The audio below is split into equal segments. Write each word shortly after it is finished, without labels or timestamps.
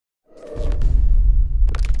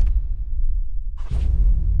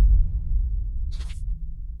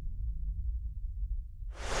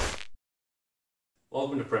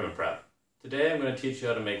Welcome to Prim and Prep. Today I'm going to teach you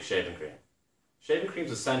how to make shaving cream. Shaving cream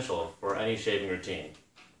is essential for any shaving routine.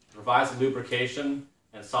 It provides lubrication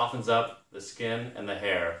and softens up the skin and the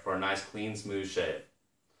hair for a nice clean, smooth shave.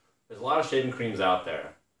 There's a lot of shaving creams out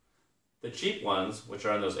there. The cheap ones, which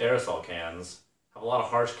are in those aerosol cans, have a lot of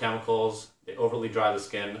harsh chemicals, they overly dry the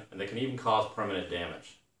skin, and they can even cause permanent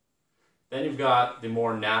damage. Then you've got the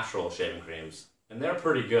more natural shaving creams, and they're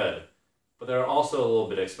pretty good, but they're also a little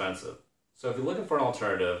bit expensive. So if you're looking for an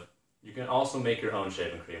alternative, you can also make your own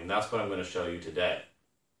shaving cream, and that's what I'm going to show you today.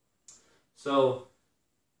 So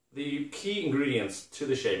the key ingredients to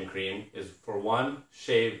the shaving cream is, for one,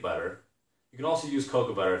 shave butter. You can also use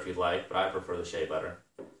cocoa butter if you'd like, but I prefer the shea butter.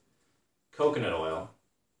 Coconut oil,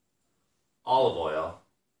 olive oil,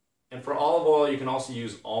 and for olive oil you can also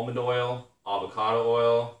use almond oil, avocado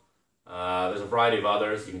oil. There's a variety of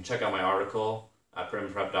others. You can check out my article at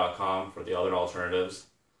primandprep.com for the other alternatives.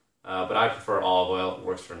 But I prefer olive oil, it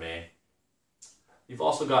works for me. You've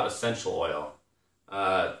also got essential oil.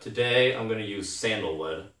 Today I'm going to use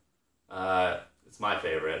sandalwood. It's my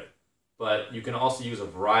favorite. But you can also use a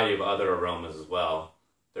variety of other aromas as well.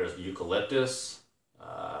 There's eucalyptus,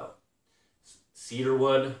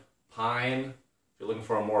 cedarwood, pine. If you're looking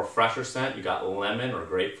for a more fresher scent, you've got lemon or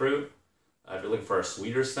grapefruit. If you're looking for a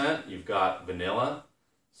sweeter scent, you've got vanilla.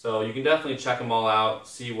 So you can definitely check them all out,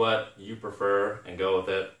 see what you prefer, and go with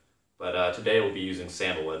it. But today we'll be using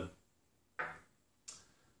sandalwood.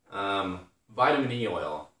 Vitamin E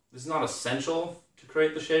oil. This is not essential to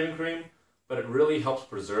create the shaving cream, but it really helps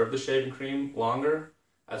preserve the shaving cream longer,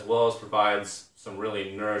 as well as provides some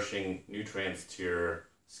really nourishing nutrients to your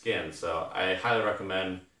skin. So I highly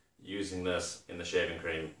recommend using this in the shaving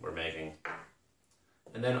cream we're making.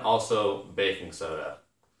 And then also baking soda.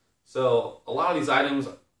 So a lot of these items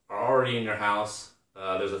are already in your house.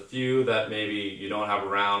 There's a few that maybe you don't have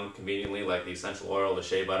around conveniently, like the essential oil, the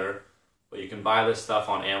shea butter, but you can buy this stuff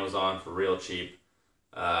on Amazon for real cheap.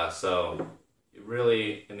 So it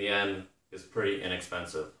really, in the end, is pretty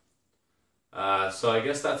inexpensive. So I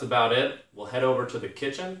guess that's about it. We'll head over to the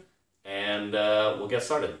kitchen and we'll get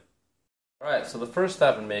started. Alright, so the first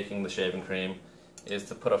step in making the shaving cream is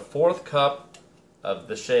to put a 1/4 cup of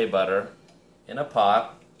the shea butter in a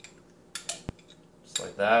pot, just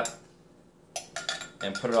like that,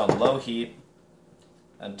 and put it on low heat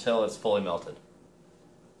until it's fully melted.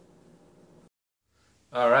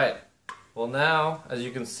 Alright, well now, as you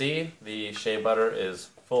can see, the shea butter is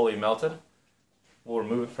fully melted. We'll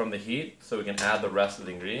remove it from the heat so we can add the rest of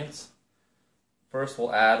the ingredients. First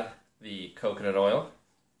we'll add the coconut oil.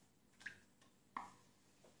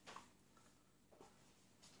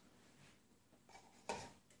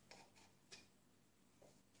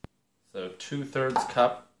 So 2/3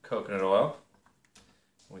 cup coconut oil.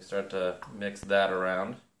 We start to mix that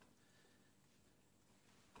around.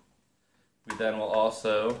 We then will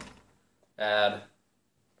also add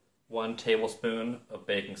 1 tablespoon of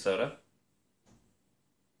baking soda.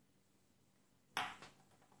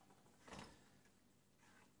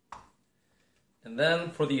 And then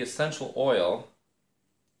for the essential oil,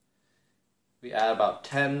 we add about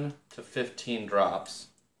 10 to 15 drops.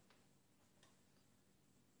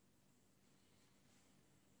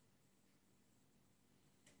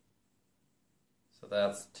 So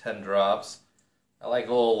that's 10 drops. I like a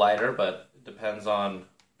little lighter, but it depends on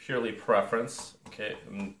purely preference, okay,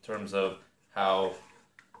 in terms of how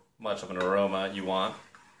much of an aroma you want.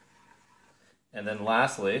 And then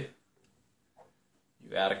lastly,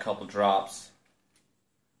 you add a couple drops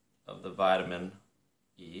of the vitamin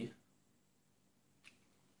E.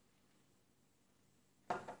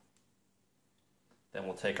 Then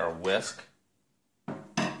we'll take our whisk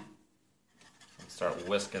and start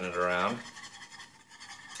whisking it around.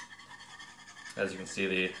 As you can see,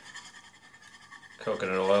 the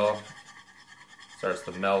coconut oil starts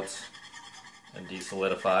to melt and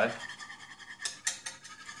desolidify.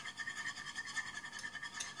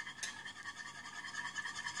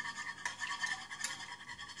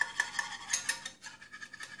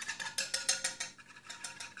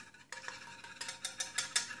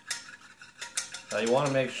 Now you want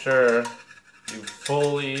to make sure you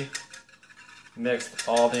fully mixed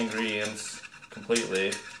all the ingredients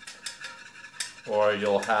completely, or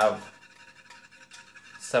you'll have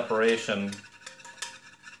separation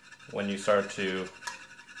when you start to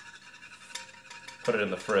put it in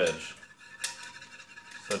the fridge.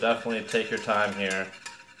 So definitely take your time here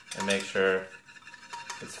and make sure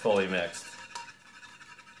it's fully mixed.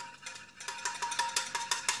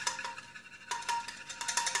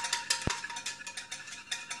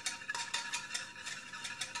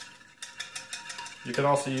 You can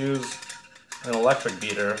also use an electric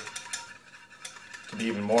beater can be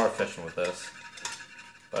even more efficient with this.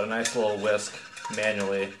 But a nice little whisk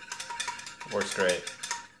manually works great.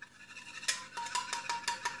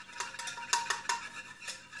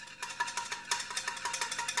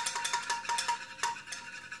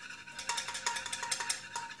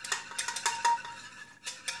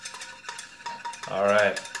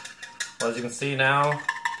 Alright, well, as you can see now,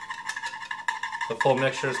 the full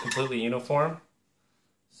mixture is completely uniform.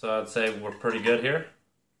 So I'd say we're pretty good here.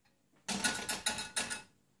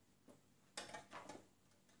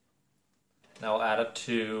 Now I'll add it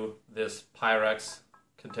to this Pyrex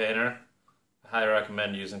container. I highly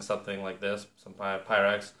recommend using something like this, some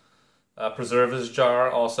Pyrex. Preserves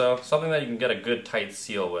jar also, something that you can get a good tight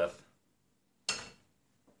seal with. So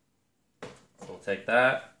we'll take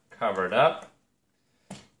that, cover it up,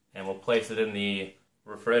 and we'll place it in the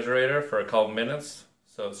refrigerator for a couple minutes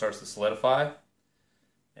so it starts to solidify.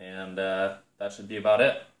 And that should be about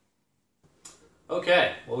it.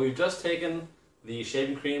 Okay, well, we've just taken the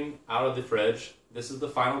shaving cream out of the fridge. This is the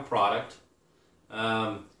final product.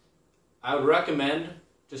 I would recommend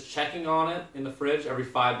just checking on it in the fridge every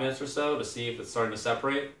 5 minutes or so to see if it's starting to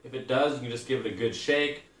separate. If it does, you can just give it a good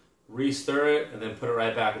shake, re-stir it, and then put it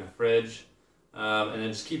right back in the fridge. And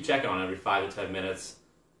then just keep checking on it every 5 to 10 minutes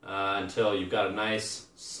until you've got a nice,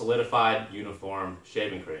 solidified, uniform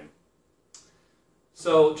shaving cream.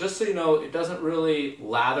 So just so you know, it doesn't really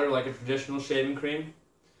lather like a traditional shaving cream.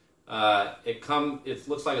 It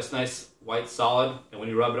looks like a nice white solid, and when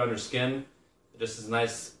you rub it on your skin, it just is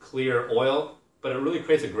nice clear oil, but it really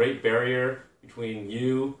creates a great barrier between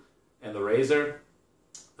you and the razor,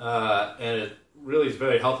 and it really is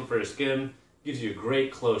very healthy for your skin, gives you a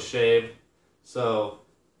great close shave. So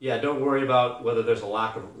yeah, don't worry about whether there's a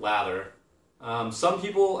lack of lather. Some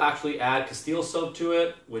people actually add Castile soap to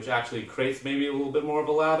it, which actually creates maybe a little bit more of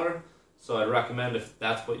a lather. So I'd recommend, if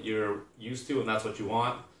that's what you're used to and that's what you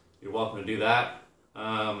want, you're welcome to do that.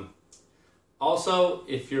 Also,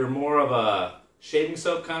 if you're more of a shaving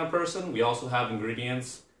soap kind of person, we also have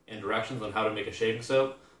ingredients and directions on how to make a shaving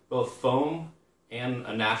soap, both foam and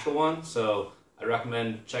a natural one. So I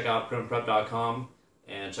recommend check out primprep.com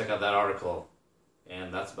and check out that article.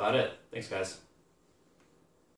 And that's about it. Thanks, guys.